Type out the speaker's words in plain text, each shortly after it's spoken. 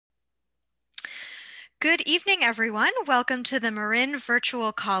Good evening, everyone. Welcome to the Marin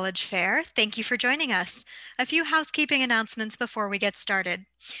Virtual College Fair. Thank you for joining us. A few housekeeping announcements before we get started.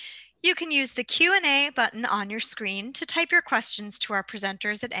 You can use the Q&A button on your screen to type your questions to our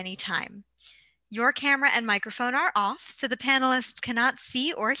presenters at any time. Your camera and microphone are off, so the panelists cannot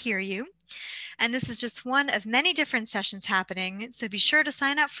see or hear you. And this is just one of many different sessions happening, so be sure to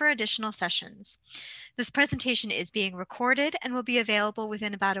sign up for additional sessions. This presentation is being recorded and will be available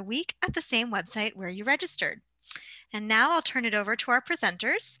within about a week at the same website where you registered. And now I'll turn it over to our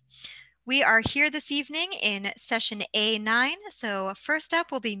presenters. We are here this evening in session A9, so first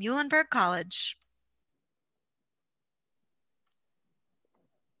up will be Muhlenberg College.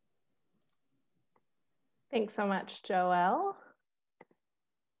 Thanks so much, Joelle.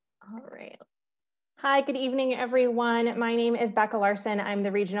 All right. Hi, good evening, everyone. My name is Becca Larson. I'm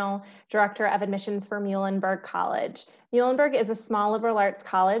the Regional Director of Admissions for Muhlenberg College. Muhlenberg is a small liberal arts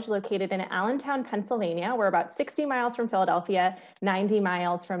college located in Allentown, Pennsylvania. We're about 60 miles from Philadelphia, 90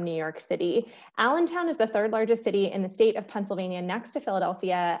 miles from New York City. Allentown is the third largest city in the state of Pennsylvania, next to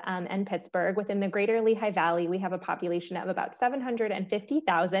Philadelphia and Pittsburgh. Within the greater Lehigh Valley, we have a population of about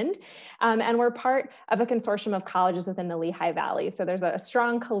 750,000, and we're part of a consortium of colleges within the Lehigh Valley. So there's a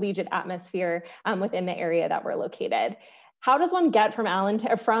strong collegiate atmosphere within the area that we're located. How does one get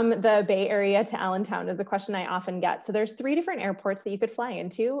from the Bay Area to Allentown is a question I often get. So there's 3 different airports that you could fly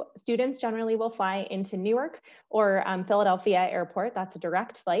into. Students generally will fly into Newark or Philadelphia Airport. That's a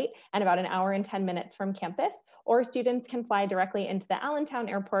direct flight and about an hour and 10 minutes from campus. Or students can fly directly into the Allentown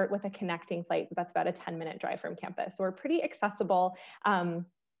Airport with a connecting flight. That's about a 10-minute drive from campus. So we're pretty accessible in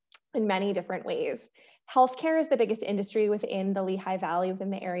many different ways. Healthcare is the biggest industry within the Lehigh Valley, within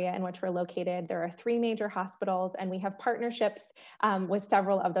the area in which we're located. There are 3 major hospitals, and we have partnerships with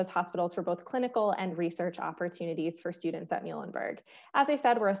several of those hospitals for both clinical and research opportunities for students at Muhlenberg. As I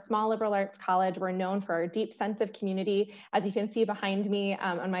said, we're a small liberal arts college. We're known for our deep sense of community. As you can see behind me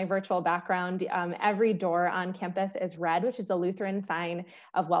on my virtual background, every door on campus is red, which is a Lutheran sign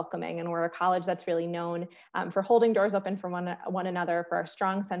of welcoming. And we're a college that's really known for holding doors open for one another, for our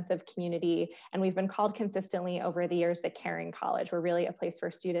strong sense of community. And we've been called consistently over the years the caring college. We're really a place where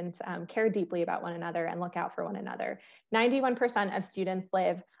students care deeply about one another and look out for one another. 91% of students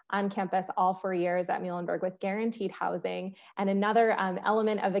live on campus all 4 years at Muhlenberg with guaranteed housing. And another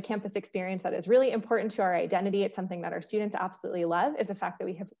element of the campus experience that is really important to our identity, it's something that our students absolutely love, is the fact that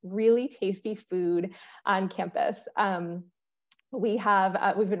we have really tasty food on campus. We've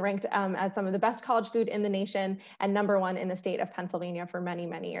been ranked as some of the best college food in the nation and #1 in the state of Pennsylvania for many,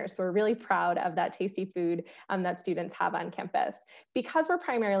 many years. So we're really proud of that tasty food that students have on campus. Because we're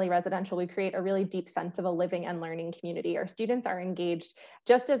primarily residential, we create a really deep sense of a living and learning community. Our students are engaged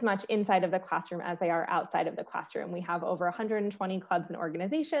just as much inside of the classroom as they are outside of the classroom. We have over 120 clubs and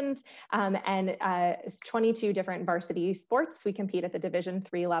organizations and 22 different varsity sports. We compete at the Division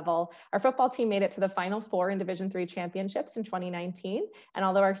III level. Our football team made it to the Final Four in Division III championships in 2019. And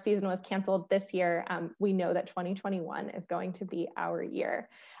although our season was canceled this year, we know that 2021 is going to be our year.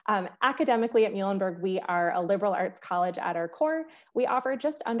 Academically at Muhlenberg, we are a liberal arts college at our core. We offer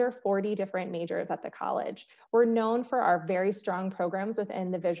just under 40 different majors at the college. We're known for our very strong programs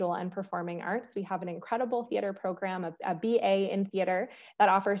within the visual and performing arts. We have an incredible theater program, a BA in theater that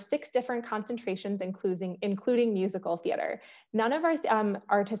offers 6 different concentrations, including musical theater. None of our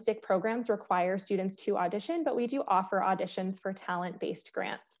artistic programs require students to audition, but we do offer auditions for talent-based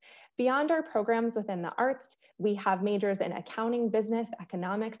grants. Beyond our programs within the arts, we have majors in accounting, business,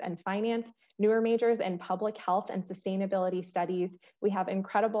 economics, and finance, newer majors in public health and sustainability studies. We have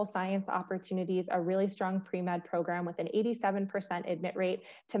incredible science opportunities, a really strong pre-med program with an 87% admit rate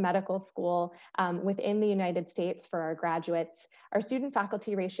to medical school within the United States for our graduates. Our student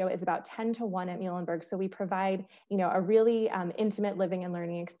faculty ratio is about 10-1 at Muhlenberg, so we provide a really intimate living and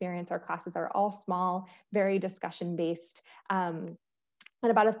learning experience. Our classes are all small, very discussion-based. And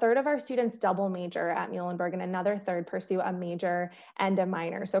about a third of our students double major at Muhlenberg, and another third pursue a major and a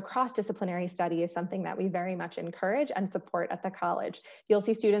minor. So cross-disciplinary study is something that we very much encourage and support at the college. You'll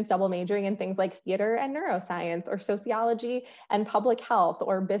see students double majoring in things like theater and neuroscience, or sociology and public health,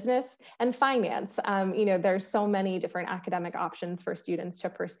 or business and finance. There's so many different academic options for students to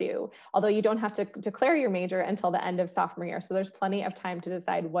pursue, although you don't have to declare your major until the end of sophomore year. So there's plenty of time to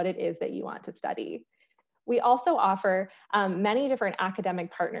decide what it is that you want to study. We also offer many different academic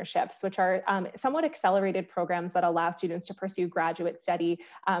partnerships, which are somewhat accelerated programs that allow students to pursue graduate study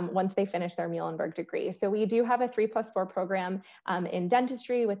once they finish their Muhlenberg degree. So we do have a 3+4 program in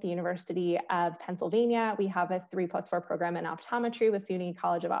dentistry with the University of Pennsylvania. We have a 3+4 program in optometry with SUNY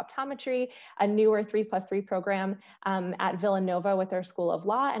College of Optometry, a newer 3+3 program at Villanova with their School of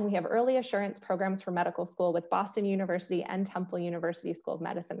Law, and we have early assurance programs for medical school with Boston University and Temple University School of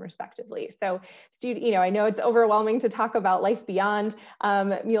Medicine, respectively. So, I know it's overwhelming to talk about life beyond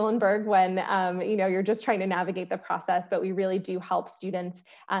Muhlenberg when you're just trying to navigate the process, but we really do help students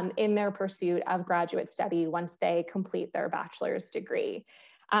in their pursuit of graduate study once they complete their bachelor's degree.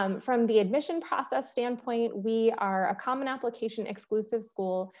 From the admission process standpoint, we are a common application exclusive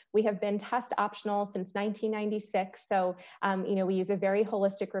school. We have been test optional since 1996. So, we use a very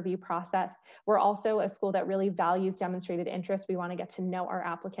holistic review process. We're also a school that really values demonstrated interest. We want to get to know our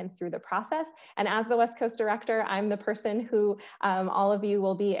applicants through the process. And as the West Coast director, I'm the person who all of you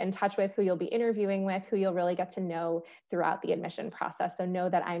will be in touch with, who you'll be interviewing with, who you'll really get to know throughout the admission process. So know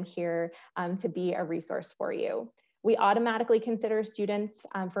that I'm here to be a resource for you. We automatically consider students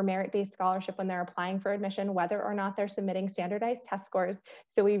for merit-based scholarship when they're applying for admission, whether or not they're submitting standardized test scores.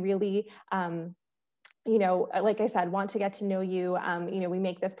 So we really, like I said, want to get to know you. We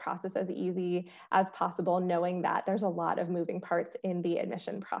make this process as easy as possible, knowing that there's a lot of moving parts in the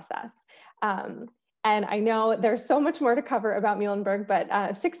admission process. And I know there's so much more to cover about Muhlenberg,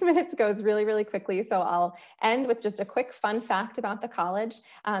 but 6 minutes goes really, really quickly. So I'll end with just a quick fun fact about the college.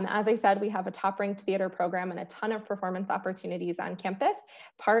 As I said, we have a top-ranked theater program and a ton of performance opportunities on campus.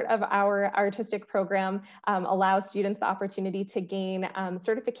 Part of our artistic program allows students the opportunity to gain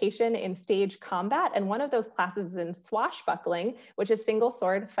certification in stage combat. And one of those classes is in swashbuckling, which is single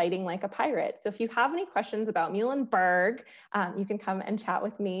sword fighting like a pirate. So if you have any questions about Muhlenberg, you can come and chat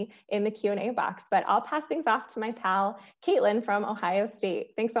with me in the Q&A box. But I'll pass things off to my pal, Caitlin from Ohio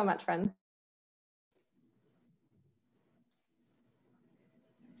State. Thanks so much, friends.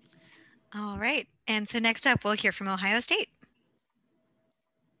 All right, and so next up, we'll hear from Ohio State.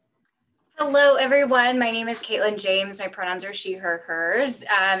 Hello, everyone. My name is Caitlin James. My pronouns are she, her, hers,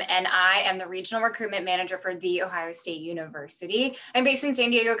 and I am the Regional Recruitment Manager for The Ohio State University. I'm based in San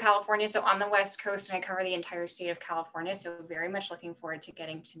Diego, California, so on the West Coast, and I cover the entire state of California, so very much looking forward to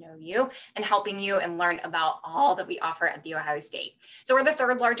getting to know you and helping you and learn about all that we offer at The Ohio State. So we're the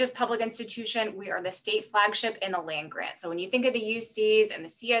third largest public institution. We are the state flagship in the land grant. So when you think of the UCs and the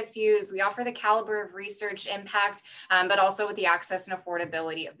CSUs, we offer the caliber of research impact, but also with the access and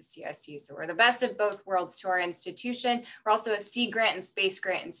affordability of the CSUs. So we're the best of both worlds to our institution. We're also a Sea Grant and Space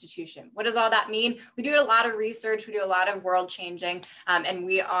Grant institution. What does all that mean? We do a lot of research, we do a lot of world changing, and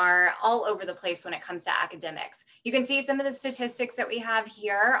we are all over the place when it comes to academics. You can see some of the statistics that we have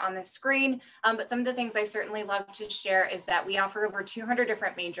here on the screen, but some of the things I certainly love to share is that we offer over 200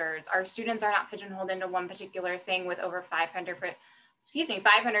 different majors. Our students are not pigeonholed into one particular thing with over 500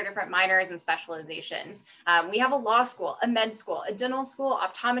 different minors and specializations. We have a law school, a med school, a dental school,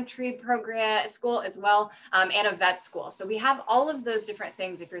 optometry program school as well, and a vet school. So we have all of those different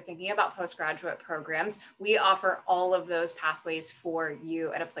things. If you're thinking about postgraduate programs, we offer all of those pathways for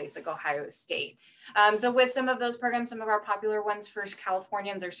you at a place like Ohio State. So with some of those programs, some of our popular ones for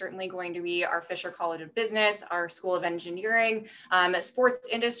Californians are certainly going to be our Fisher College of Business, our School of Engineering, sports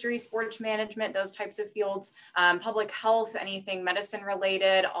industry, sports management, those types of fields, public health, anything medicine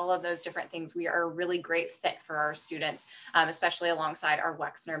related, all of those different things. We are a really great fit for our students, especially alongside our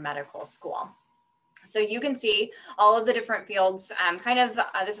Wexner Medical School. So you can see all of the different fields,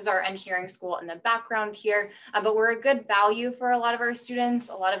 this is our engineering school in the background here, but we're a good value for a lot of our students.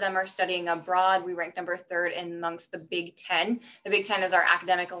 A lot of them are studying abroad. We rank number 3rd amongst the Big Ten. The Big Ten is our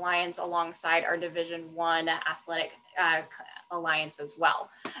academic alliance alongside our Division I athletic alliance as well.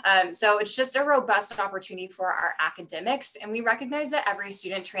 So it's just a robust opportunity for our academics. And we recognize that every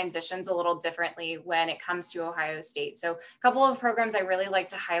student transitions a little differently when it comes to Ohio State. So a couple of programs I really like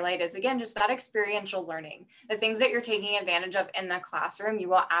to highlight is, again, just that experiential learning. The things that you're taking advantage of in the classroom, you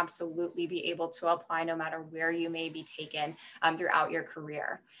will absolutely be able to apply no matter where you may be taken throughout your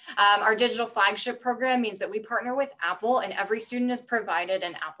career. Our digital flagship program means that we partner with Apple, and every student is provided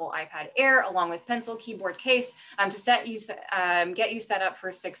an Apple iPad Air along with pencil, keyboard, case to set you get you set up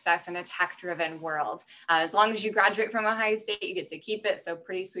for success in a tech-driven world. As long as you graduate from Ohio State, you get to keep it. So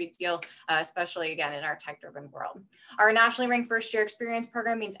pretty sweet deal, especially again in our tech-driven world. Our nationally ranked first-year experience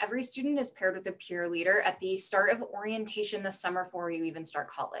program means every student is paired with a peer leader at the start of orientation this summer before you even start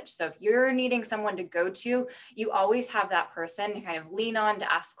college. So if you're needing someone to go to, you always have that person to kind of lean on,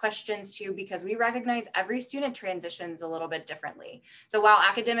 to ask questions to, because we recognize every student transitions a little bit differently. So while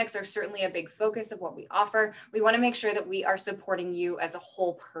academics are certainly a big focus of what we offer, we want to make sure that we are supporting you as a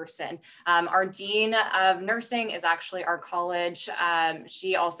whole person. Our Dean of Nursing is actually our college.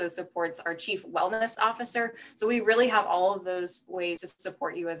 She also supports our Chief Wellness Officer. So we really have all of those ways to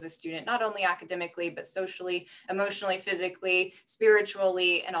support you as a student, not only academically, but socially, emotionally, physically,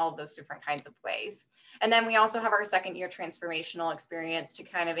 spiritually, and all of those different kinds of ways. And then we also have our second year transformational experience to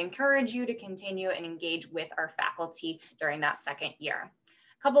kind of encourage you to continue and engage with our faculty during that second year.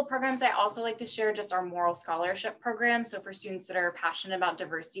 A couple programs I also like to share, just our moral scholarship program. So for students that are passionate about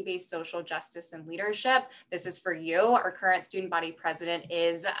diversity-based social justice and leadership, this is for you. Our current student body president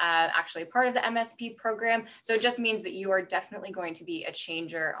is actually part of the MSP program. So it just means that you are definitely going to be a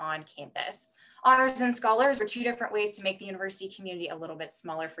changer on campus. Honors and Scholars are two different ways to make the university community a little bit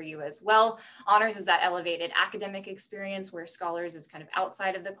smaller for you as well. Honors is that elevated academic experience, where Scholars is kind of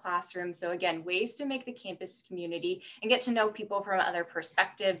outside of the classroom. So again, ways to make the campus community and get to know people from other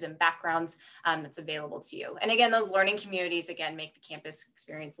perspectives and backgrounds that's available to you. And again, those learning communities, again, make the campus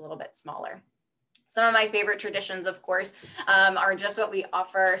experience a little bit smaller. Some of my favorite traditions, of course, are just what we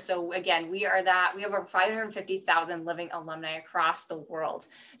offer. So again, we have over 550,000 living alumni across the world.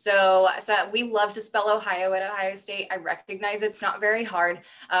 So we love to spell Ohio at Ohio State. I recognize it's not very hard.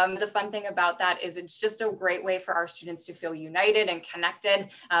 The fun thing about that is it's just a great way for our students to feel united and connected.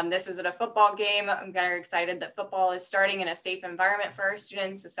 This isn't a football game. I'm very excited that football is starting in a safe environment for our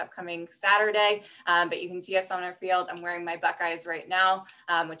students this upcoming Saturday. But you can see us on our field. I'm wearing my Buckeyes right now,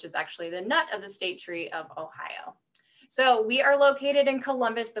 which is actually the nut of the state tree of Ohio. So we are located in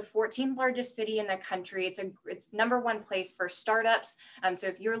Columbus, the 14th largest city in the country. It's #1 place for startups. So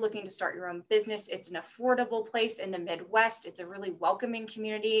if you're looking to start your own business, it's an affordable place in the Midwest. It's a really welcoming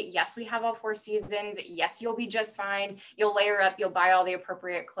community. Yes, we have all 4 seasons. Yes, you'll be just fine. You'll layer up, you'll buy all the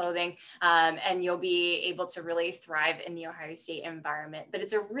appropriate clothing, and you'll be able to really thrive in the Ohio State environment. But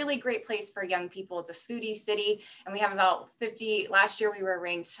it's a really great place for young people. It's a foodie city, and we have about 50, last year we were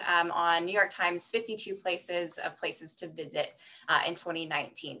ranked on New York Times 52 places to visit in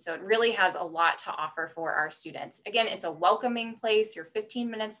 2019. So it really has a lot to offer for our students. Again, it's a welcoming place. You're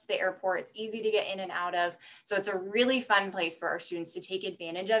 15 minutes to the airport. It's easy to get in and out of. So it's a really fun place for our students to take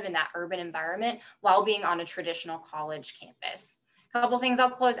advantage of in that urban environment while being on a traditional college campus. A couple things I'll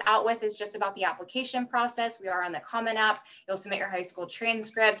close out with is just about the application process. We are on the Common App. You'll submit your high school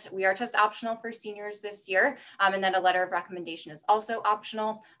transcript. We are test optional for seniors this year. And then a letter of recommendation is also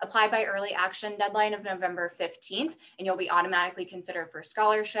optional. Apply by early action, deadline of November 15th, and you'll be automatically considered for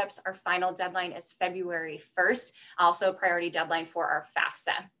scholarships. Our final deadline is February 1st. Also priority deadline for our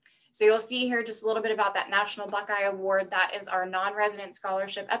FAFSA. So you'll see here just a little bit about that National Buckeye Award. That is our non-resident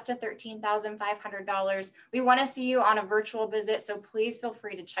scholarship up to $13,500. We want to see you on a virtual visit, so please feel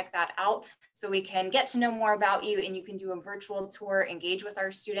free to check that out so we can get to know more about you, and you can do a virtual tour, engage with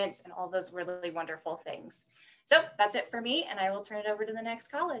our students, and all those really wonderful things. So that's it for me, and I will turn it over to the next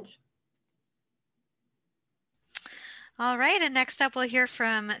college. All right, and next up we'll hear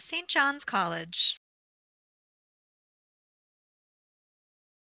from St. John's College.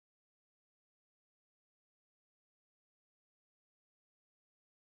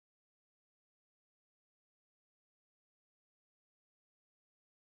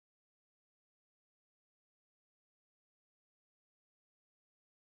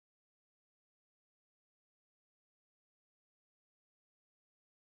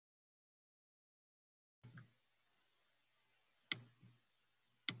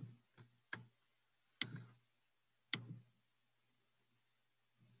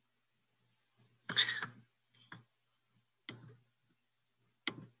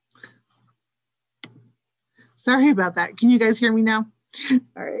 Sorry about that. Can you guys hear me now?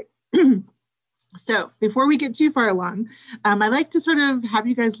 All right. So before we get too far along, I'd like to sort of have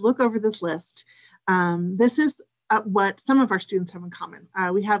you guys look over this list. This is what some of our students have in common.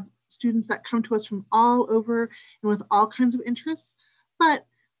 We have students that come to us from all over and with all kinds of interests, but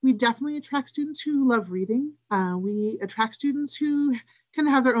we definitely attract students who love reading. We attract students who kind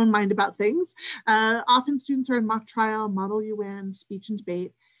of have their own mind about things. Often students are in mock trial, model UN, speech and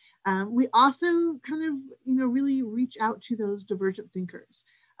debate. We also kind of, really reach out to those divergent thinkers.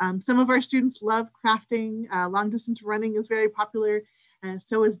 Some of our students love crafting. Long distance running is very popular, and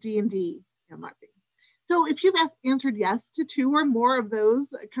so is D&D marketing. So if you've answered yes to 2 or more of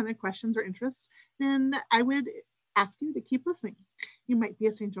those kind of questions or interests, then I would ask you to keep listening. You might be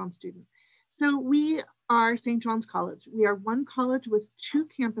a St. John's student. So we are St. John's College. We are one college with 2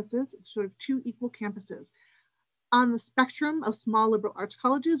 campuses, sort of 2 equal campuses. On the spectrum of small liberal arts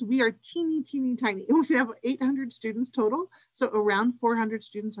colleges, we are teeny, teeny, tiny. We have 800 students total, so around 400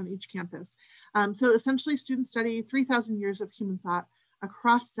 students on each campus. So essentially students study 3,000 years of human thought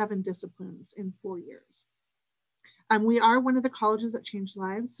across 7 disciplines in 4 years. We are one of the colleges that changed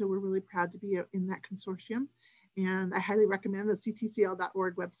lives, so we're really proud to be in that consortium, and I highly recommend the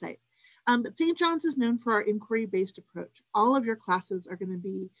ctcl.org website. But St. John's is known for our inquiry-based approach. All of your classes are going to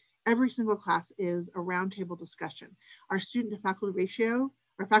be, every single class is a roundtable discussion. Our student to faculty ratio,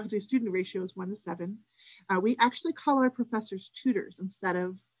 our faculty to student ratio is 1:7. We actually call our professors tutors instead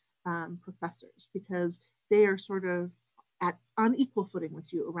of professors because they are sort of at unequal footing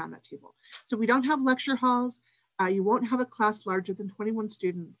with you around that table. So we don't have lecture halls. You won't have a class larger than 21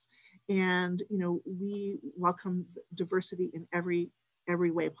 students. And we welcome diversity in every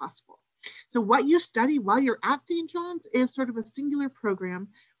way possible. So what you study while you're at St. John's is sort of a singular program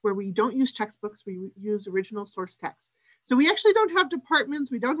where we don't use textbooks, we use original source texts. So we actually don't have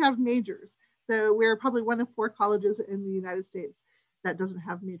departments, we don't have majors. So we're probably one of 4 colleges in the United States that doesn't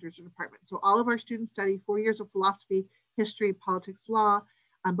have majors or departments. So all of our students study 4 years of philosophy, history, politics, law,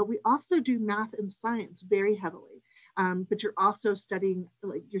 but we also do math and science very heavily. But you're also studying,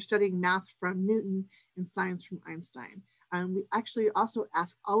 you're studying math from Newton and science from Einstein. We actually also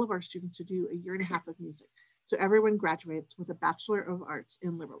ask all of our students to do a 1.5 years of music. So everyone graduates with a Bachelor of Arts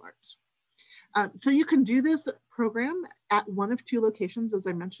in Liberal Arts. So you can do this program at one of 2 locations, as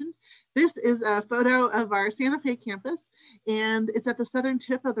I mentioned. This is a photo of our Santa Fe campus, and it's at the southern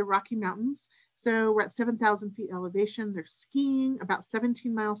tip of the Rocky Mountains. So we're at 7,000 feet elevation. There's skiing about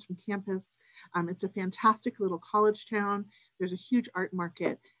 17 miles from campus. It's a fantastic little college town. There's a huge art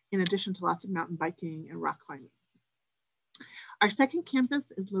market, in addition to lots of mountain biking and rock climbing. Our second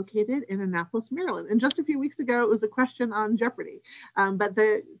campus is located in Annapolis, Maryland. And just a few weeks ago, it was a question on Jeopardy. But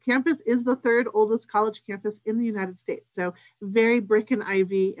the campus is the 3rd oldest college campus in the United States. So very brick and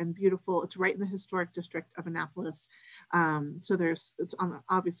ivy and beautiful. It's right in the historic district of Annapolis. So it's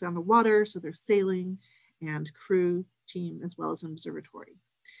obviously on the water. So there's sailing and crew team, as well as an observatory.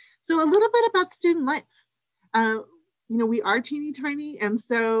 So a little bit about student life. We are teeny tiny, and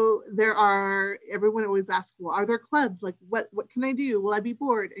so everyone always asks, well, are there clubs? Like, what can I do? Will I be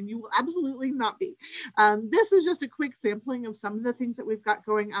bored? And you will absolutely not be. This is just a quick sampling of some of the things that we've got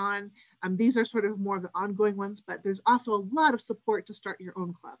going on. These are sort of more of the ongoing ones, but there's also a lot of support to start your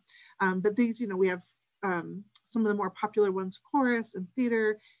own club. But these, we have some of the more popular ones, chorus and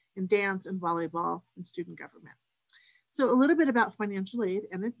theater and dance and volleyball and student government. So a little bit about financial aid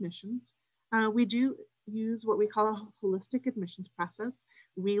and admissions. We do use what we call a holistic admissions process.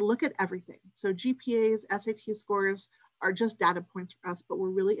 We look at everything. So GPAs, SAT scores are just data points for us, but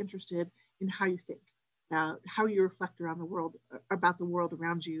we're really interested in how you think, how you reflect around the world, about the world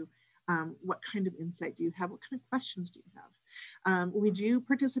around you. What kind of insight do you have? What kind of questions do you have? We do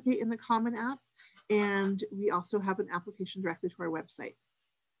participate in the Common App, and we also have an application directly to our website.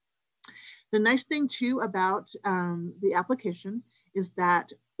 The nice thing too about the application is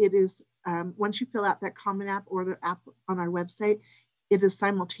that it is, once you fill out that Common App or the app on our website, it is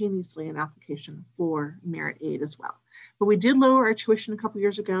simultaneously an application for merit aid as well. But we did lower our tuition a couple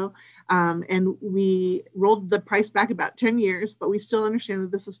years ago, and we rolled the price back about 10 years, but we still understand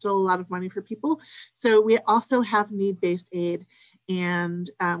that this is still a lot of money for people. So we also have need-based aid, and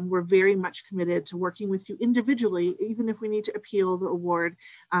we're very much committed to working with you individually. Even if we need to appeal the award,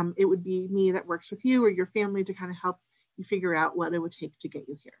 it would be me that works with you or your family to kind of help you figure out what it would take to get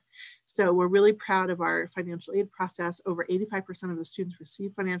you here. So we're really proud of our financial aid process. Over 85% of the students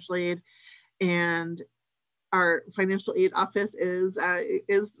receive financial aid, and our financial aid office is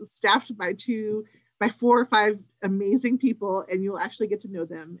staffed by 4 or 5 amazing people, and you'll actually get to know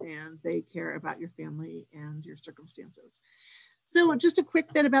them, and they care about your family and your circumstances. So just a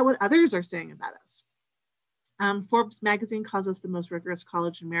quick bit about what others are saying about us. Forbes magazine calls us the most rigorous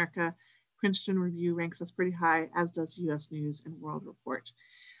college in America. Princeton Review ranks us pretty high, as does US News and World Report.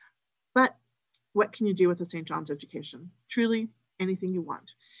 But what can you do with a St. John's education? Truly, anything you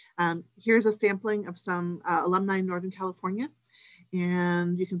want. Here's a sampling of some alumni in Northern California,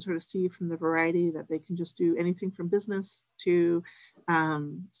 and you can sort of see from the variety that they can just do anything from business to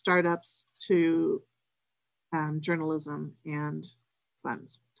startups to journalism and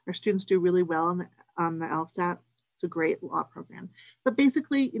funds. Our students do really well on the LSAT. It's a great law program. But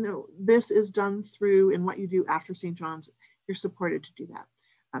basically, this is done through, and what you do after St. John's, you're supported to do that.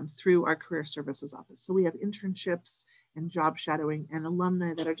 through our career services office. So we have internships and job shadowing and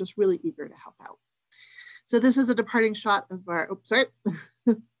alumni that are just really eager to help out. So this is a departing shot of our, oh, sorry.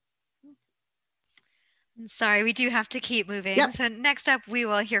 Sorry, we do have to keep moving. Yep. So next up, we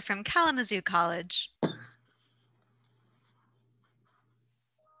will hear from Kalamazoo College.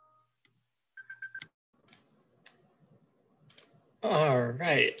 All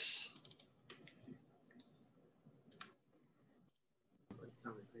right.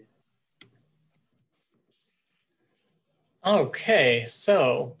 Okay,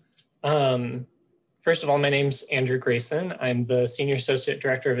 so first of all, my name's Andrew Grayson. I'm the Senior Associate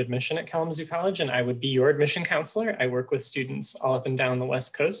Director of Admission at Kalamazoo College, and I would be your admission counselor. I work with students all up and down the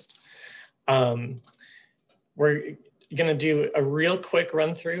West Coast. We're gonna do a real quick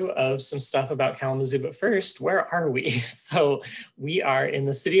run through of some stuff about Kalamazoo, but first, where are we? So we are in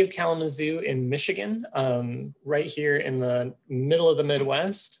the city of Kalamazoo in Michigan, right here in the middle of the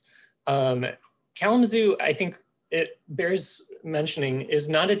Midwest. Kalamazoo, I think it bears mentioning, is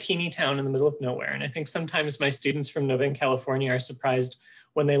not a teeny town in the middle of nowhere. And I think sometimes my students from Northern California are surprised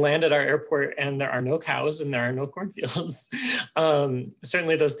when they land at our airport and there are no cows and there are no cornfields.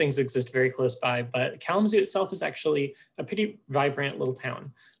 Certainly those things exist very close by, but Kalamazoo itself is actually a pretty vibrant little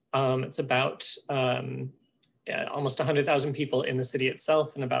town. It's about almost 100,000 people in the city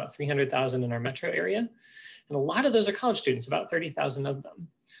itself and about 300,000 in our metro area. And a lot of those are college students, about 30,000 of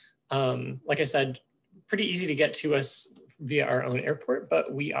them. Like I said, pretty easy to get to us via our own airport,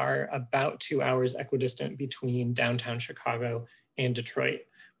 but we are about 2 hours equidistant between downtown Chicago and Detroit,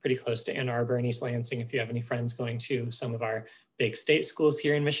 pretty close to Ann Arbor and East Lansing if you have any friends going to some of our big state schools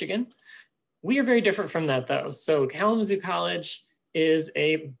here in Michigan. We are very different from that though. So Kalamazoo College is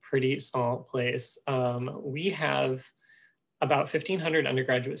a pretty small place. We have about 1,500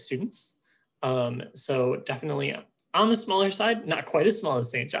 undergraduate students. So definitely on the smaller side, not quite as small as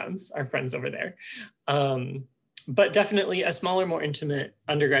St. John's, our friends over there, but definitely a smaller, more intimate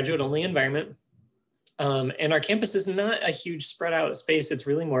undergraduate only environment. And our campus is not a huge spread out space. It's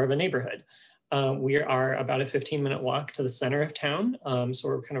really more of a neighborhood. We are about a 15-minute walk to the center of town. So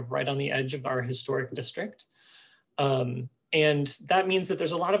we're kind of right on the edge of our historic district. And that means that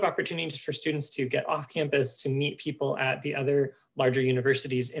there's a lot of opportunities for students to get off campus, to meet people at the other larger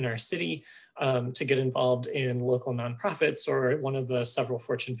universities in our city, to get involved in local nonprofits or one of the several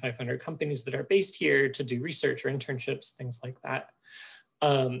Fortune 500 companies that are based here, to do research or internships, things like that.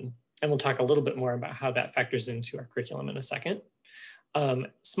 And we'll talk a little bit more about how that factors into our curriculum in a second.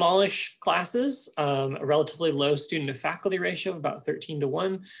 Smallish classes, a relatively low student to faculty ratio of about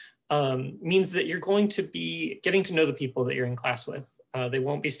 13:1, means that you're going to be getting to know the people that you're in class with. They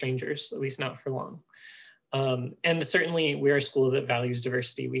won't be strangers, at least not for long. And certainly we're a school that values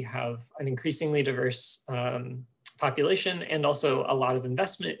diversity. We have an increasingly diverse population and also a lot of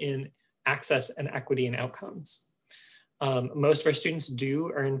investment in access and equity and outcomes. Most of our students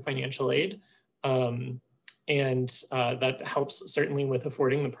do earn financial aid, and that helps certainly with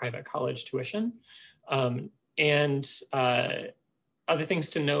affording the private college tuition. Other things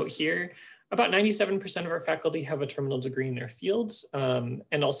to note here, about 97% of our faculty have a terminal degree in their fields.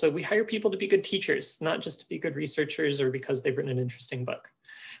 And also we hire people to be good teachers, not just to be good researchers or because they've written an interesting book.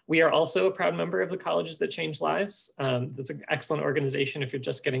 We are also a proud member of the Colleges That Change Lives. That's an excellent organization if you're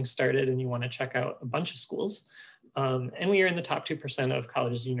just getting started and you want to check out a bunch of schools. And we are in the top 2% of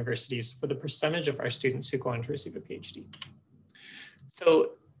colleges and universities for the percentage of our students who go on to receive a PhD.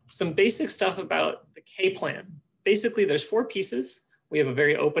 So some basic stuff about the K plan. Basically, there's 4 pieces. We have a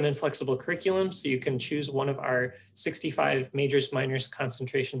very open and flexible curriculum, so you can choose one of our 65 majors, minors,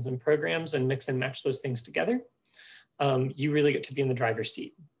 concentrations, and programs and mix and match those things together. You really get to be in the driver's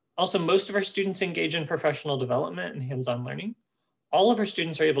seat. Also, most of our students engage in professional development and hands-on learning. All of our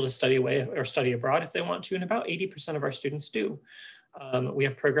students are able to study away or study abroad if they want to, and about 80% of our students do. We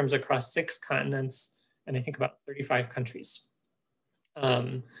have programs across 6 continents and I think about 35 countries.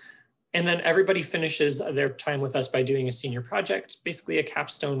 And then everybody finishes their time with us by doing a senior project, basically a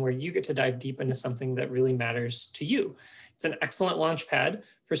capstone where you get to dive deep into something that really matters to you. It's an excellent launch pad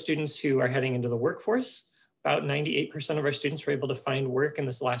for students who are heading into the workforce. About 98% of our students were able to find work in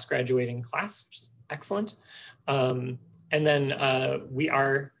this last graduating class, which is excellent. And then we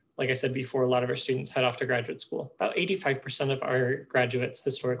are, like I said before, a lot of our students head off to graduate school. About 85% of our graduates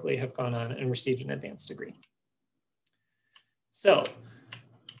historically have gone on and received an advanced degree. So,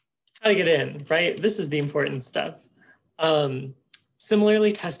 how to get in, right? This is the important stuff.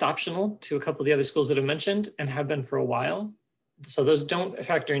 Similarly, test optional to a couple of the other schools that I've mentioned and have been for a while. So those don't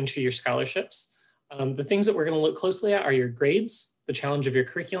factor into your scholarships. The things that we're gonna look closely at are your grades, the challenge of your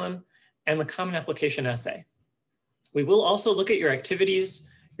curriculum, and the common application essay. We will also look at your activities,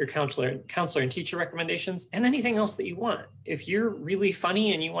 your counselor and teacher recommendations, and anything else that you want. If you're really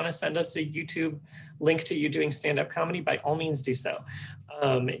funny and you want to send us a YouTube link to you doing stand-up comedy, by all means do so.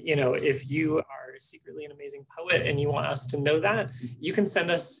 You know, if you are secretly an amazing poet and you want us to know that, you can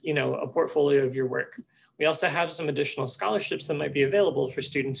send us, you know, a portfolio of your work. We also have some additional scholarships that might be available for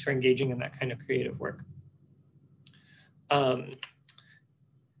students who are engaging in that kind of creative work.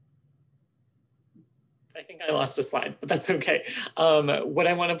 I think I lost a slide, but that's okay. What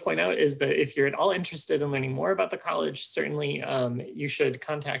I want to point out is that if you're at all interested in learning more about the college, certainly you should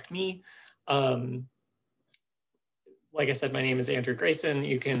contact me. Like I said, my name is Andrew Grayson.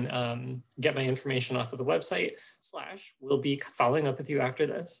 You can get my information off of the website, / we'll be following up with you after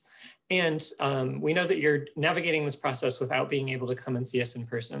this. And we know that you're navigating this process without being able to come and see us in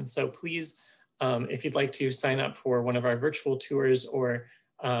person. So please, if you'd like to sign up for one of our virtual tours or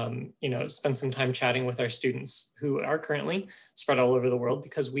you know, spend some time chatting with our students who are currently spread all over the world,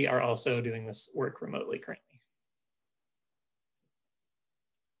 because we are also doing this work remotely currently.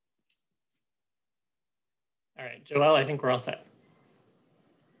 All right, Joelle, I think we're all set.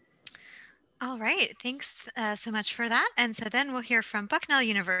 All right, thanks so much for that. And so then we'll hear from Bucknell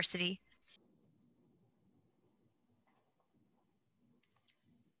University.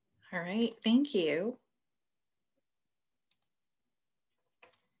 All right, thank you.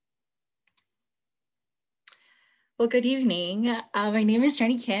 Well, good evening. My name is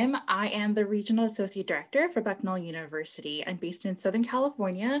Jenny Kim. I am the Regional Associate Director for Bucknell University. I'm based in Southern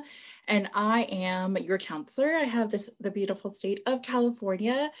California, and I am your counselor. I have the beautiful state of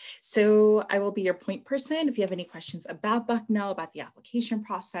California, so I will be your point person. If you have any questions about Bucknell, about the application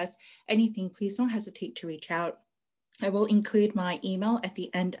process, anything, please don't hesitate to reach out. I will include my email at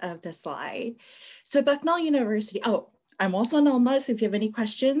the end of the slide. So Bucknell University, I'm also an alumna, so if you have any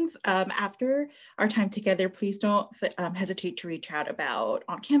questions after our time together, please don't hesitate to reach out about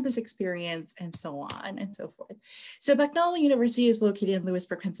on-campus experience and so on and so forth. So Bucknell University is located in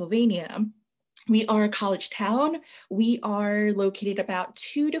Lewisburg, Pennsylvania. We are a college town. We are located about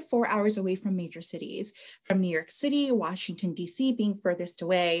 2 to 4 hours away from major cities, from New York City, Washington, D.C. being furthest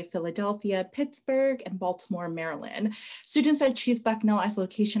away, Philadelphia, Pittsburgh, and Baltimore, Maryland. Students that choose Bucknell as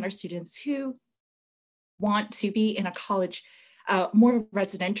location are students who want to be in a college, more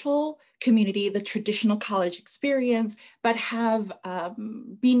residential community, the traditional college experience, but have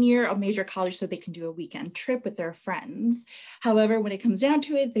be near a major college so they can do a weekend trip with their friends. However, when it comes down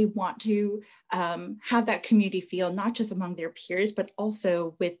to it, they want to have that community feel, not just among their peers, but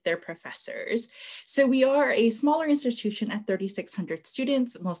also with their professors. So we are a smaller institution at 3,600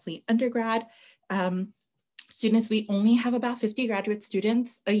 students, mostly undergrad. Students, we only have about 50 graduate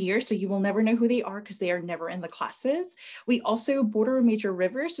students a year, so you will never know who they are because they are never in the classes. We also border a major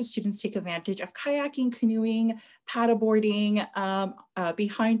river, so students take advantage of kayaking, canoeing, paddleboarding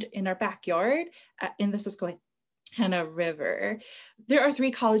behind in our backyard in the Susquehanna River. There are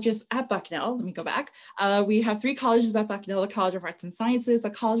 3 colleges at Bucknell. Let me go back. We have 3 colleges at Bucknell: the College of Arts and Sciences, the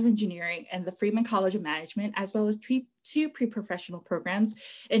College of Engineering, and the Freeman College of Management, as well as 2 pre-professional programs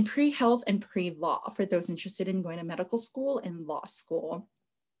in pre-health and pre-law for those interested in going to medical school and law school.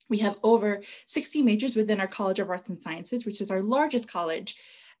 We have over 60 majors within our College of Arts and Sciences, which is our largest college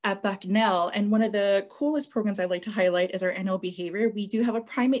at Bucknell. And one of the coolest programs I'd like to highlight is our animal behavior. We do have a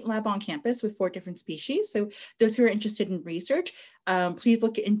primate lab on campus with 4 different species. So those who are interested in research, please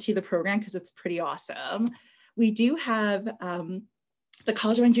look into the program because it's pretty awesome. We do have the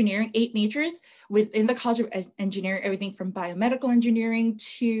College of Engineering, 8 majors within the College of Engineering, everything from biomedical engineering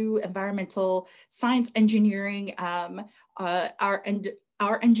to environmental science engineering.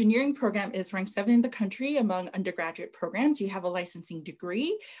 Our engineering program is ranked 7th in the country among undergraduate programs. You have a licensing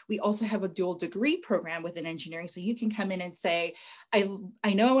degree. We also have a dual degree program within engineering. So you can come in and say, I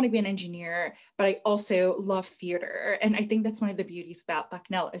know I want to be an engineer, but I also love theater. And I think that's one of the beauties about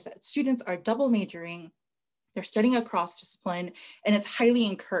Bucknell is that students are double majoring. They're studying across discipline, and it's highly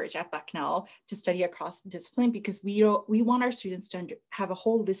encouraged at Bucknell to study across discipline because we want our students to have a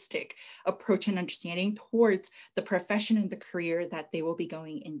holistic approach and understanding towards the profession and the career that they will be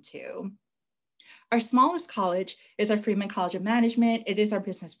going into. Our smallest college is our Freeman College of Management. It is our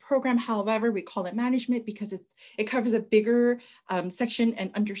business program. However, we call it management because it covers a bigger section,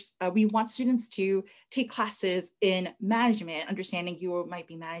 and we want students to take classes in management, understanding you might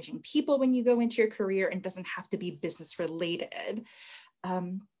be managing people when you go into your career and doesn't have to be business related.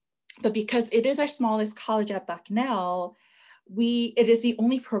 But because it is our smallest college at Bucknell, it is the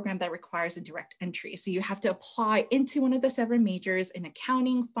only program that requires a direct entry. So you have to apply into one of the 7 majors in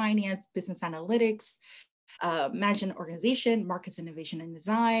accounting, finance, business analytics, management organization, markets innovation and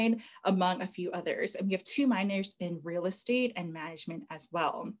design, among a few others. And we have 2 minors in real estate and management as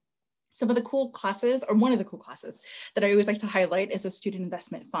well. Some of the cool classes, or one of the cool classes that I always like to highlight, is a student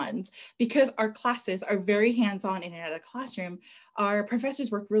investment fund. Because our classes are very hands-on in and out of the classroom, our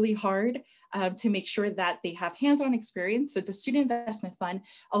professors work really hard to make sure that they have hands-on experience. So the student investment fund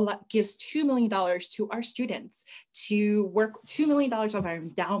gives $2 million to our students to work, $2 million of our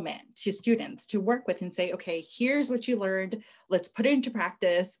endowment to students to work with and say, okay, here's what you learned, let's put it into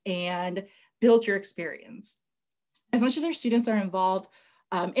practice and build your experience. As much as our students are involved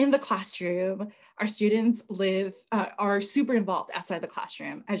in the classroom, our students are super involved outside the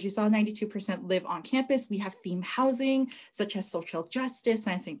classroom. As you saw, 92% live on campus. We have themed housing, such as social justice,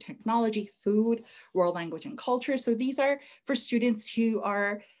 science and technology, food, world language and culture. So these are for students who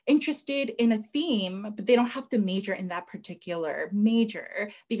are interested in a theme, but they don't have to major in that particular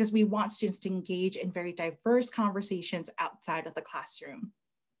major, because we want students to engage in very diverse conversations outside of the classroom.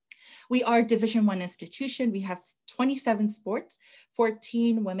 We are Division I institution. We have 27 sports,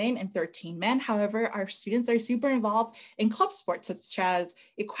 14 women and 13 men. However, our students are super involved in club sports such as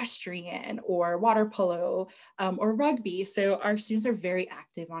equestrian or water polo or rugby. So our students are very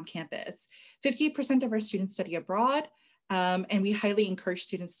active on campus. 50% of our students study abroad, and we highly encourage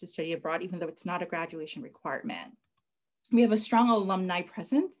students to study abroad, even though it's not a graduation requirement. We have a strong alumni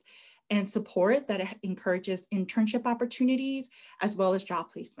presence and support that encourages internship opportunities as well as job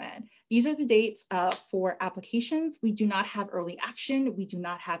placement. These are the dates for applications. We do not have early action. We do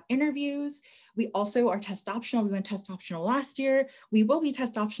not have interviews. We also are test optional. We went test optional last year. We will be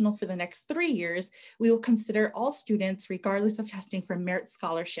test optional for the next 3 years. We will consider all students, regardless of testing, for merit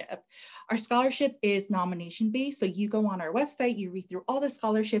scholarship. Our scholarship is nomination based. So you go on our website, you read through all the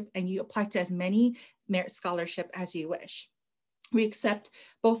scholarship, and you apply to as many merit scholarship as you wish. We accept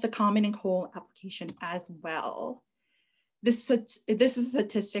both the common and coal application as well. This is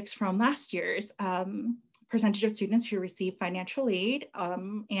statistics from last year's percentage of students who receive financial aid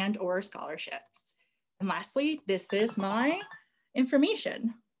and or scholarships. And lastly, this is my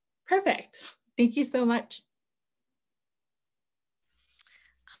information. Perfect. Thank you so much.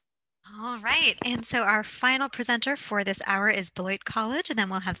 All right, and so our final presenter for this hour is Beloit College, and then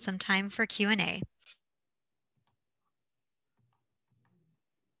we'll have some time for Q&A.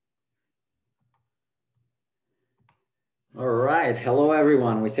 All right. Hello,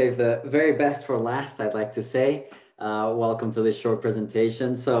 everyone. We saved the very best for last, I'd like to say. Welcome to this short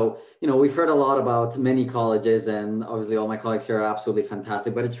presentation. So, we've heard a lot about many colleges, and obviously all my colleagues here are absolutely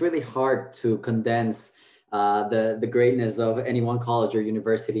fantastic, but it's really hard to condense the greatness of any one college or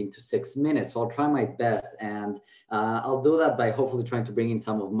university into 6 minutes. So I'll try my best, and I'll do that by hopefully trying to bring in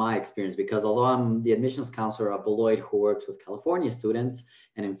some of my experience, because although I'm the admissions counselor at Beloit who works with California students,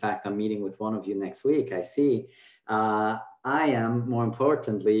 and in fact, I'm meeting with one of you next week, I see, I am, more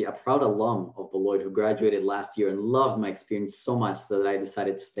importantly, a proud alum of Beloit who graduated last year and loved my experience so much that I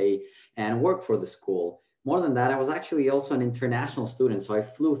decided to stay and work for the school. More than that, I was actually also an international student. So I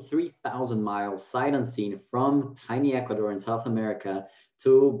flew 3,000 miles sight unseen from tiny Ecuador in South America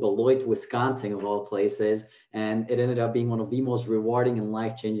to Beloit, Wisconsin, of all places. And it ended up being one of the most rewarding and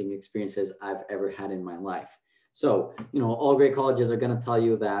life-changing experiences I've ever had in my life. So, all great colleges are going to tell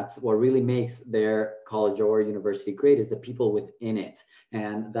you that what really makes their college or university great is the people within it.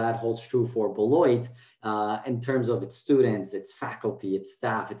 And that holds true for Beloit in terms of its students, its faculty, its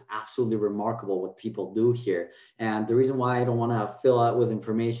staff. It's absolutely remarkable what people do here. And the reason why I don't want to fill out with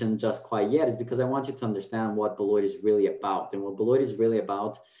information just quite yet is because I want you to understand what Beloit is really about. And what Beloit is really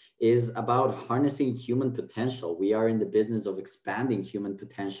about is about harnessing human potential. We are in the business of expanding human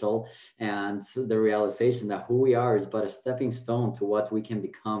potential, and the realization that who we are is but a stepping stone to what we can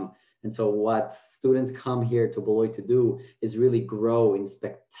become. And so what students come here to Beloit to do is really grow in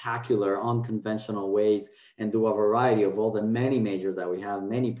spectacular, unconventional ways and do a variety of all the many majors that we have,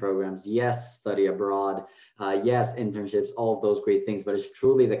 many programs. Yes, study abroad, yes, internships, all of those great things, but it's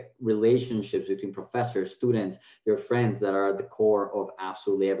truly the relationships between professors, students, your friends that are at the core of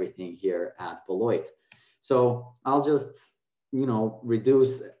absolutely everything here at Beloit. So I'll just,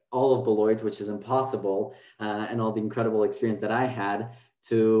 reduce all of Beloit, which is impossible, and all the incredible experience that I had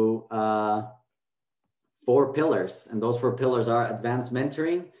to 4 pillars. And those 4 pillars are advanced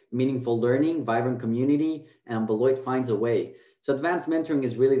mentoring, meaningful learning, vibrant community, and Beloit finds a way. So advanced mentoring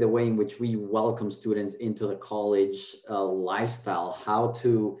is really the way in which we welcome students into the college lifestyle, how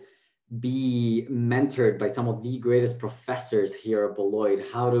to be mentored by some of the greatest professors here at Beloit,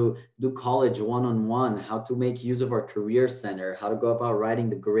 how to do college one-on-one, how to make use of our career center, how to go about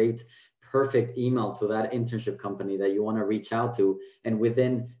writing the great perfect email to that internship company that you want to reach out to. And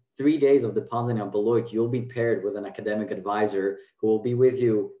within 3 days of depositing at Beloit, you'll be paired with an academic advisor who will be with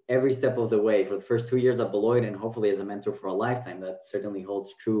you every step of the way for the first 2 years at Beloit, and hopefully as a mentor for a lifetime. That certainly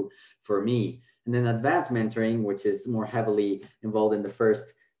holds true for me. And then advanced mentoring, which is more heavily involved in the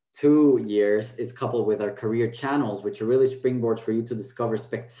first 2 years, is coupled with our career channels, which are really springboards for you to discover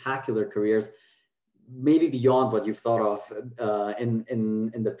spectacular careers, maybe beyond what you've thought of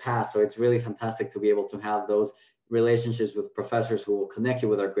in the past. So it's really fantastic to be able to have those relationships with professors who will connect you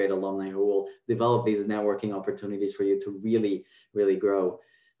with our great alumni, who will develop these networking opportunities for you to really, really grow.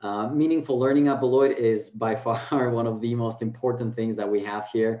 Meaningful learning at Beloit is by far one of the most important things that we have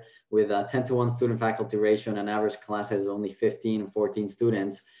here, with a 10-to-1 student-faculty ratio and an average class size of only 15 and 14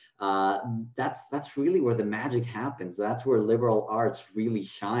 students. That's really where the magic happens. That's where liberal arts really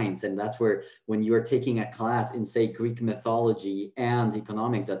shines. And that's where, when you're taking a class in, say, Greek mythology and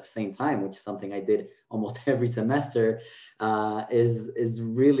economics at the same time, which is something I did almost every semester, is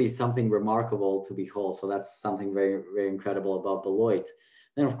really something remarkable to behold. So that's something very, very incredible about Beloit.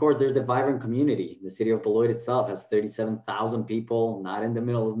 Then, of course, there's the vibrant community. The city of Beloit itself has 37,000 people, not in the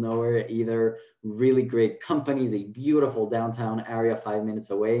middle of nowhere either. Really great companies, a beautiful downtown area 5 minutes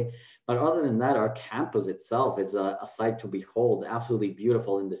away. But other than that, our campus itself is a sight to behold, absolutely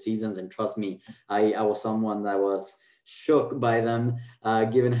beautiful in the seasons. And trust me, I was someone that was shook by them,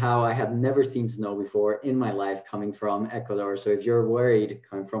 given how I had never seen snow before in my life coming from Ecuador. So if you're worried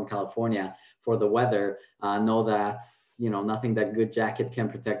coming from California for the weather, know that nothing that good jacket can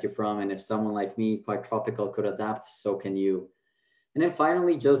protect you from. And if someone like me, quite tropical, could adapt, so can you. And then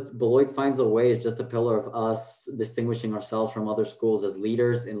finally, just Beloit Finds a Way is just a pillar of us distinguishing ourselves from other schools as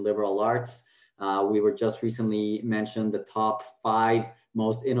leaders in liberal arts. We were just recently mentioned the top 5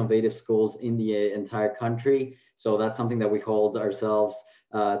 most innovative schools in the entire country. So that's something that we hold ourselves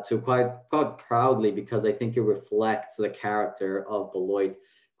to quite proudly, because I think it reflects the character of Beloit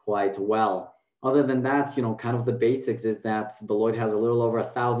quite well. Other than that, kind of the basics is that Beloit has a little over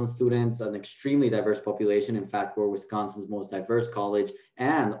 1,000 students, an extremely diverse population. In fact, we're Wisconsin's most diverse college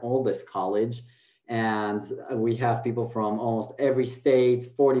and oldest college. And we have people from almost every state,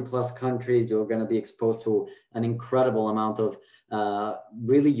 40 plus countries. You're going to be exposed to an incredible amount of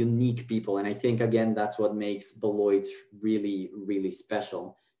really unique people. And I think, again, that's what makes Beloit really, really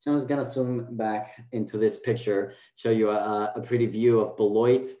special. So I'm just going to zoom back into this picture, show you a pretty view of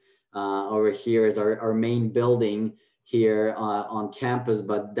Beloit. Over here is our main building here on campus,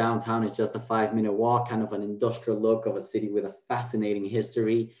 but downtown is just a 5-minute walk, kind of an industrial look of a city with a fascinating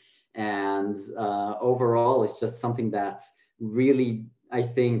history. And overall, it's just something that really, I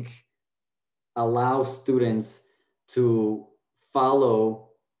think, allows students to follow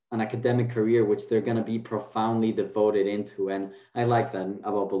an academic career, which they're going to be profoundly devoted into. And I like that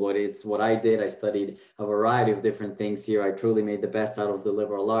about Beloit. It's what I did. I studied a variety of different things here. I truly made the best out of the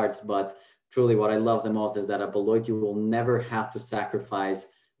liberal arts, but truly what I love the most is that at Beloit, you will never have to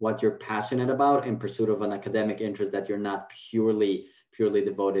sacrifice what you're passionate about in pursuit of an academic interest that you're not purely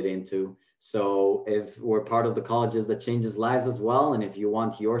devoted into. So if we're part of the colleges that changes lives as well, and if you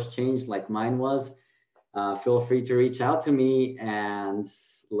want yours changed like mine was, feel free to reach out to me, and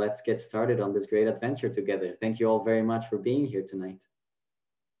let's get started on this great adventure together. Thank you all very much for being here tonight.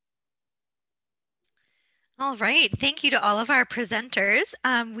 All right, thank you to all of our presenters.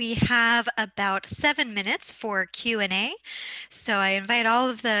 We have about 7 minutes for Q&A. So I invite all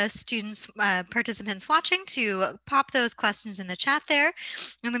of the students, participants watching to pop those questions in the chat there.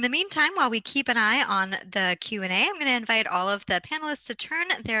 And in the meantime, while we keep an eye on the Q&A, I'm going to invite all of the panelists to turn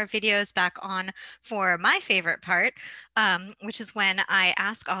their videos back on for my favorite part, which is when I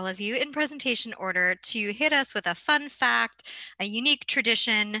ask all of you in presentation order to hit us with a fun fact, a unique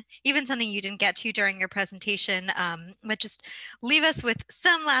tradition, even something you didn't get to during your presentation, but just leave us with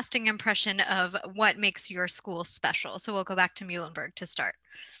some lasting impression of what makes your school special. So we'll go back to Muhlenberg to start.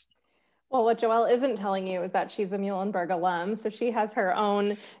 Well, what Joelle isn't telling you is that she's a Muhlenberg alum, so she has her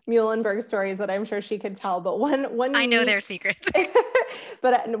own Muhlenberg stories that I'm sure she could tell. But one unique, I know their secrets.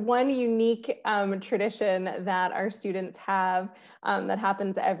 But one unique tradition that our students have that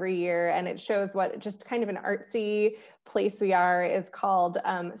happens every year, and it shows what just kind of an artsy place we are, is called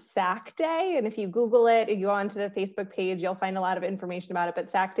SAC Day. And if you Google it, if you go onto the Facebook page, you'll find a lot of information about it.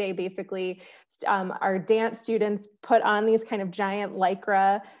 But SAC Day, basically, our dance students put on these kind of giant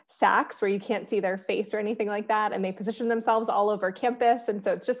Lycra sacks where you can't see their face or anything like that. And they position themselves all over campus. And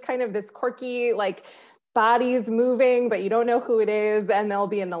so it's just kind of this quirky, like, bodies moving, but you don't know who it is. And they'll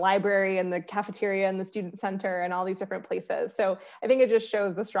be in the library and the cafeteria and the student center and all these different places. So I think it just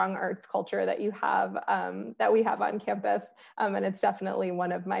shows the strong arts culture that you have, that we have on campus. And it's definitely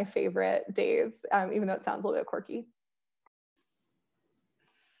one of my favorite days, even though it sounds a little bit quirky.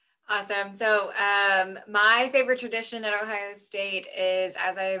 Awesome. So my favorite tradition at Ohio State is,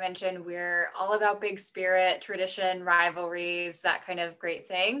 as I mentioned, we're all about big spirit, tradition, rivalries, that kind of great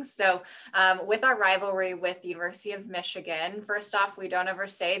thing. So with our rivalry with the University of Michigan, first off, we don't ever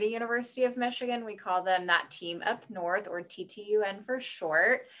say the University of Michigan. We call them that team up north, or TTUN for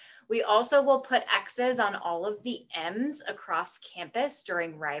short. We also will put X's on all of the M's across campus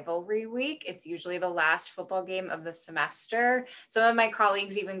during rivalry week. It's usually the last football game of the semester. Some of my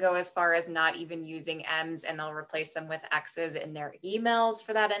colleagues even go as far as not even using M's, and they'll replace them with X's in their emails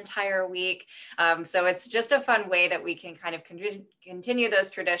for that entire week. So it's just a fun way that we can kind of continue those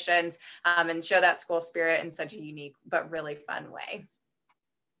traditions and show that school spirit in such a unique but really fun way.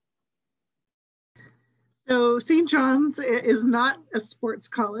 So St. John's is not a sports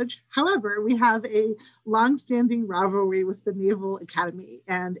college. However, we have a long-standing rivalry with the Naval Academy,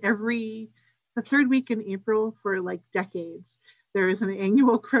 and the third week in April for like decades, there is an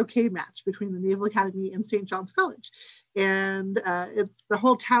annual croquet match between the Naval Academy and St. John's College. And it's the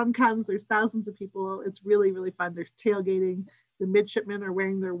whole town comes, there's thousands of people. It's really, really fun. There's tailgating. The midshipmen are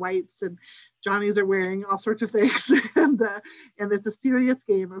wearing their whites and Johnnies are wearing all sorts of things. and it's a serious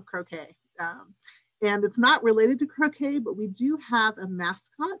game of croquet. And it's not related to croquet, but we do have a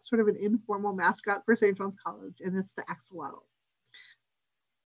mascot, sort of an informal mascot for St. John's College, and it's the axolotl.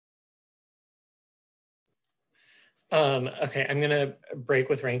 Okay, I'm gonna break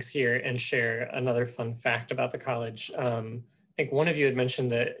with ranks here and share another fun fact about the college. I think one of you had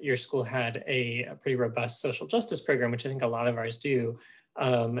mentioned that your school had a pretty robust social justice program, which I think a lot of ours do.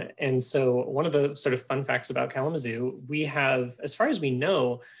 And so one of the sort of fun facts about Kalamazoo, we have, as far as we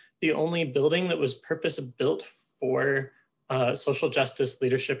know, the only building that was purpose-built for social justice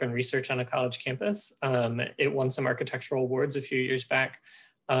leadership and research on a college campus. It won some architectural awards a few years back.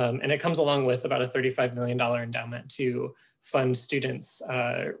 And it comes along with about a $35 million endowment to fund students'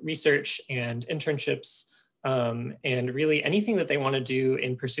 research and internships, and really anything that they want to do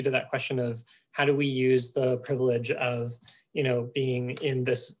in pursuit of that question of how do we use the privilege of being in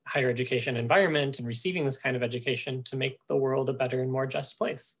this higher education environment and receiving this kind of education to make the world a better and more just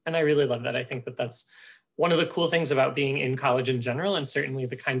place. And I really love that. I think that that's one of the cool things about being in college in general, and certainly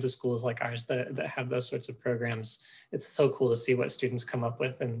the kinds of schools like ours that have those sorts of programs. It's so cool to see what students come up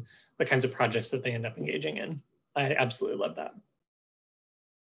with and the kinds of projects that they end up engaging in. I absolutely love that.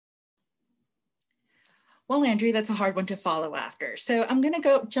 Well, Andrew, that's a hard one to follow after. So I'm going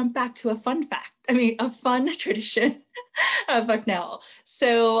to jump back to a fun tradition of Bucknell.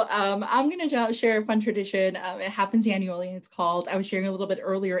 So I'm going to share a fun tradition. It happens annually, and it's called, I was sharing a little bit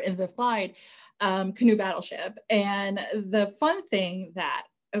earlier in the slide, Canoe Battleship. And the fun thing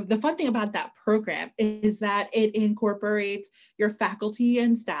about that program is that it incorporates your faculty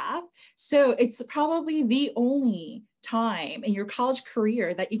and staff. So it's probably the only time in your college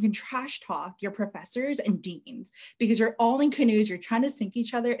career that you can trash talk your professors and deans, because you're all in canoes, you're trying to sink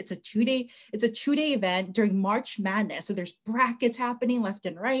each other. It's a two-day event during March Madness. So there's brackets happening left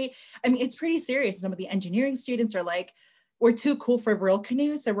and right. I mean, it's pretty serious. Some of the engineering students are like, we're too cool for real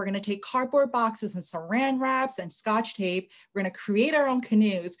canoes, so we're going to take cardboard boxes and saran wraps and scotch tape. We're going to create our own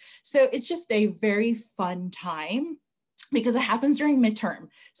canoes. So it's just a very fun time, because it happens during midterm.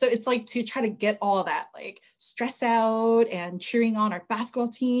 So it's like to try to get all that like stress out and cheering on our basketball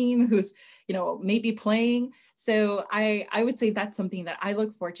team who's, maybe playing. So I would say that's something that I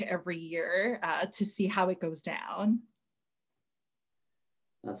look forward to every year to see how it goes down.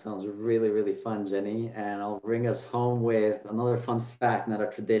 That sounds really, really fun, Jenny. And I'll bring us home with another fun fact, not a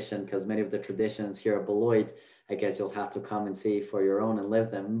tradition, because many of the traditions here at Beloit, I guess you'll have to come and see for your own and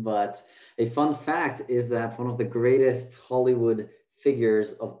live them. But a fun fact is that one of the greatest Hollywood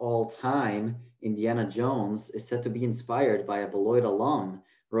figures of all time, Indiana Jones, is said to be inspired by a Beloit alum,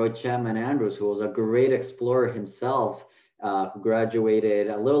 Roy Chapman Andrews, who was a great explorer himself, who graduated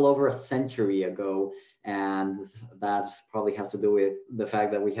a little over a century ago. And that probably has to do with the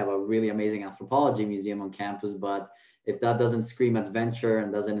fact that we have a really amazing anthropology museum on campus. But if that doesn't scream adventure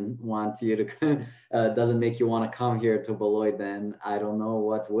and doesn't make you want to come here to Beloit, then I don't know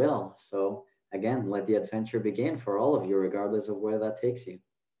what will. So again, let the adventure begin for all of you, regardless of where that takes you.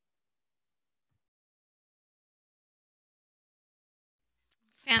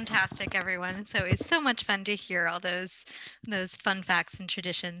 Fantastic, everyone. It's always so much fun to hear all those fun facts and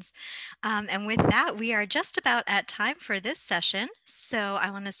traditions. And with that, we are just about at time for this session. So I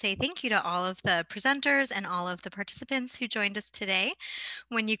want to say thank you to all of the presenters and all of the participants who joined us today.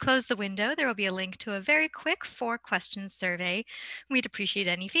 When you close the window, there will be a link to a very quick 4-question survey. We'd appreciate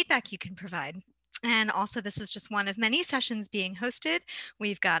any feedback you can provide. And also, this is just one of many sessions being hosted.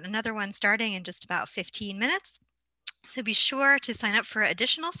 We've got another one starting in just about 15 minutes. So be sure to sign up for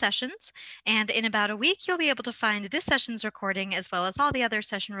additional sessions, and in about a week, you'll be able to find this session's recording as well as all the other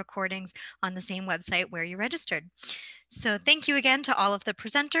session recordings on the same website where you registered. So thank you again to all of the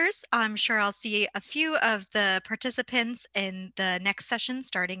presenters. I'm sure I'll see a few of the participants in the next session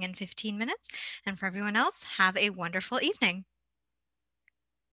starting in 15 minutes. And for everyone else, have a wonderful evening.